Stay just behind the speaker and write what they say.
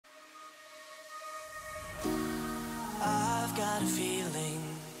got a feeling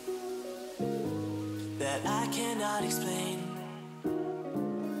that I cannot explain.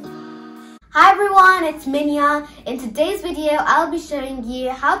 Hi everyone, it's Minyah. In today's video, I'll be showing you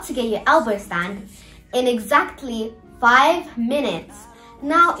how to get your elbow stand in exactly 5 minutes.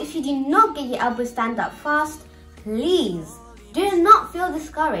 Now, if you do not get your elbow stand up fast, please do not feel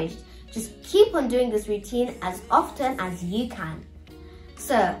discouraged. Just keep on doing this routine as often as you can.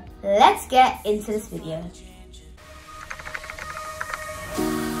 So, let's get into this video.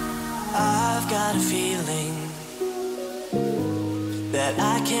 I've got a feeling that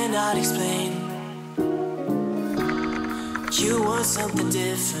I cannot explain. You want something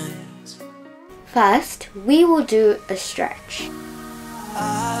different. First, we will do a stretch.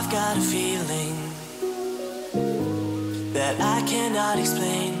 I've got a feeling that I cannot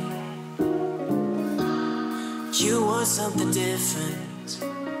explain. You want something different,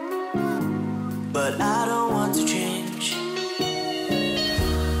 but I don't want to change.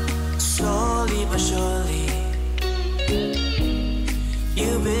 Slowly but surely,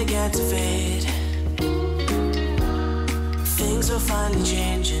 you began to fade. Things were finally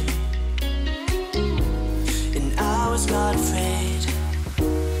changing, and I was not afraid.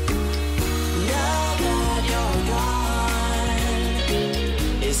 Now that you're gone,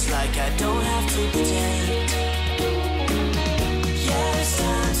 it's like I don't have to pretend. Yeah, it's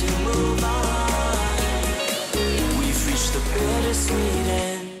time to move on. We've reached the bittersweet end.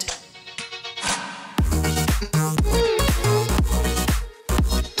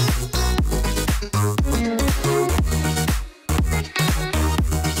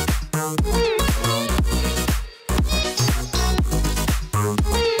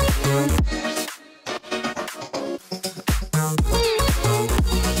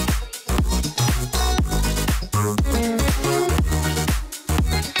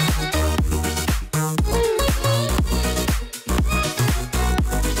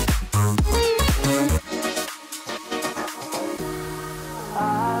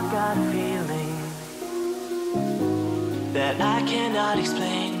 That I cannot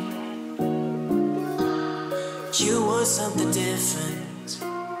explain. You want something different,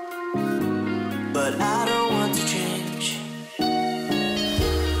 but I don't want to change.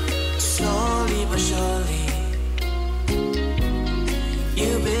 Slowly but surely,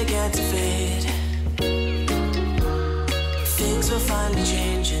 you began to fade. Things were finally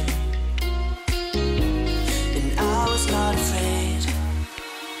changing, and I was not afraid.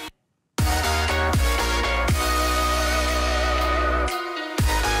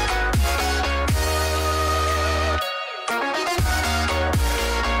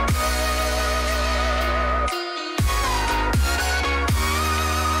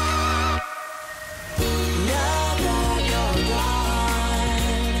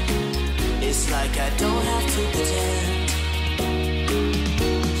 It's like I don't have to pretend.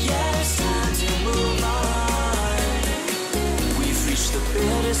 Yeah, it's time to move on. We've reached the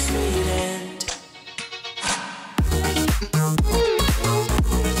bittersweet end.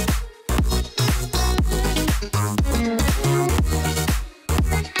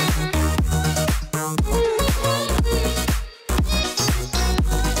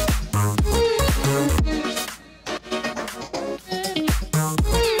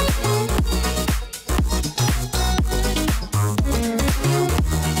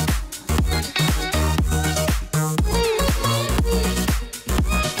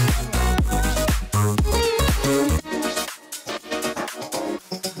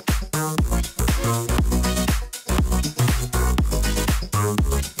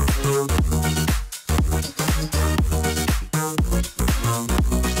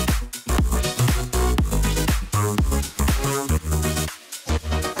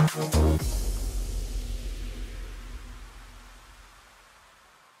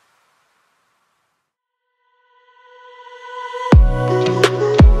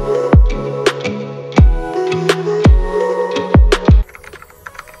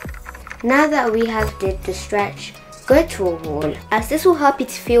 Now that we have did the stretch, go to a wall, as this will help you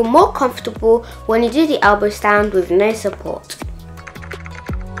to feel more comfortable when you do the elbow stand with no support.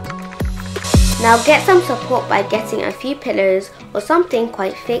 Now get some support by getting a few pillows or something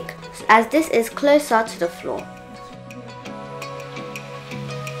quite thick, as this is closer to the floor.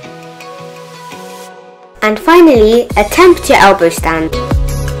 And finally, attempt your elbow stand.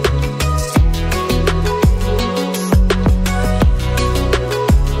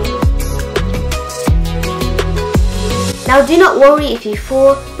 Now do not worry if you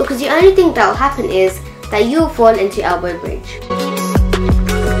fall, because the only thing that will happen is that you will fall into elbow bridge.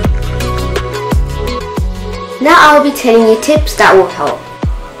 Now I will be telling you tips that will help.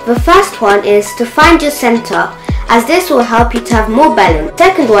 The first one is to find your center, as this will help you to have more balance.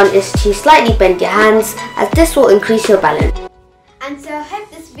 Second one is to slightly bend your hands, as this will increase your balance. And so I hope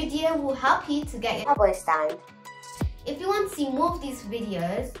this video will help you to get your elbow stand. If you want to see more of these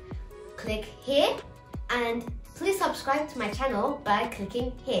videos, click here, and please subscribe to my channel by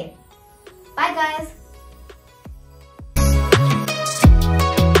clicking here. Bye guys!